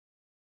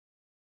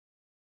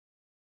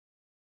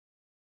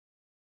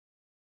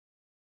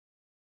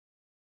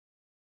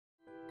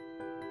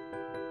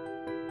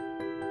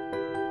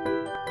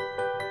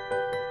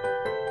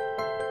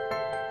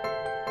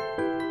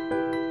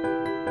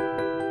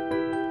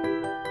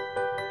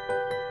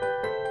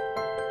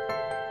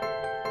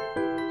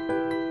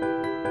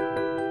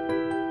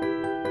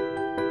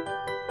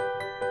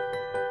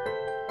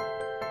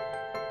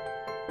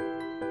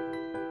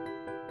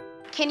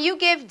can you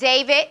give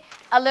David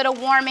a little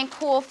warm and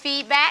cool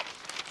feedback?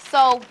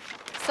 So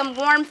some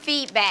warm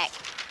feedback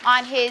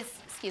on his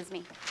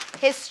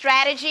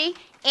strategy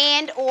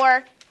and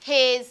or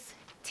his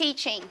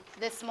teaching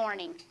this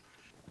morning.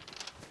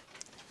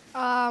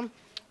 Rashawn.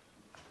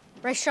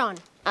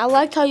 I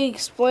liked how you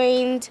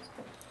explained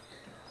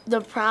the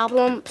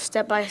problem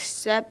step by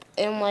step,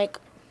 and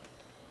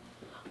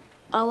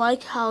I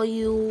like how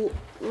you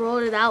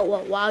wrote it out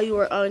while you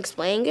were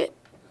explaining it.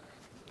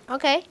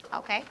 Okay,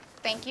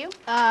 thank you.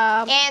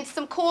 And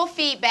some cool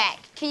feedback.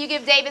 Can you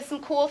give David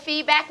some cool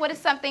feedback? What is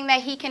something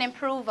that he can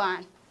improve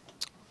on?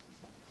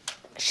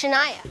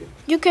 Shania.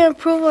 You can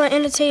improve on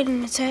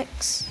annotating the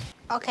text.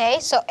 Okay,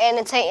 so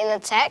annotating the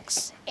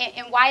text.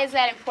 And why is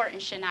that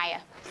important, Shania?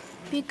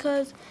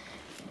 Because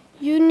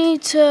you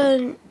need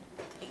to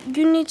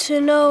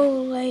know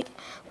like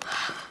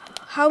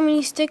how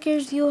many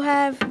stickers you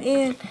have,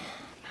 and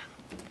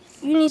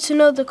you need to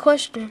know the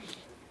question.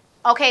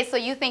 Okay, so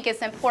you think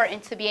it's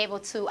important to be able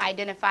to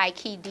identify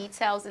key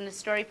details in the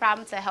story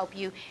problem to help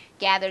you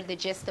gather the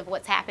gist of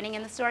what's happening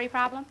in the story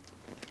problem?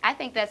 I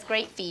think that's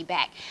great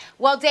feedback.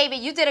 Well, David,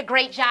 you did a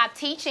great job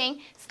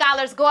teaching.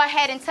 Scholars, go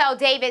ahead and tell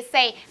David,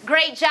 say,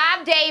 great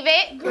job,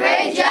 David.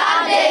 Great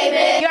job,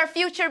 David. Your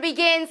future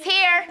begins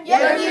here.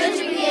 Your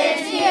future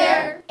begins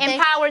here.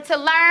 Empowered to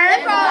learn.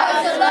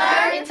 Empowered to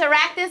learn.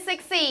 Interact and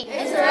succeed.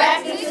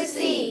 Interact and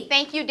succeed.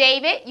 Thank you,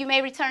 David. You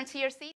may return to your seat.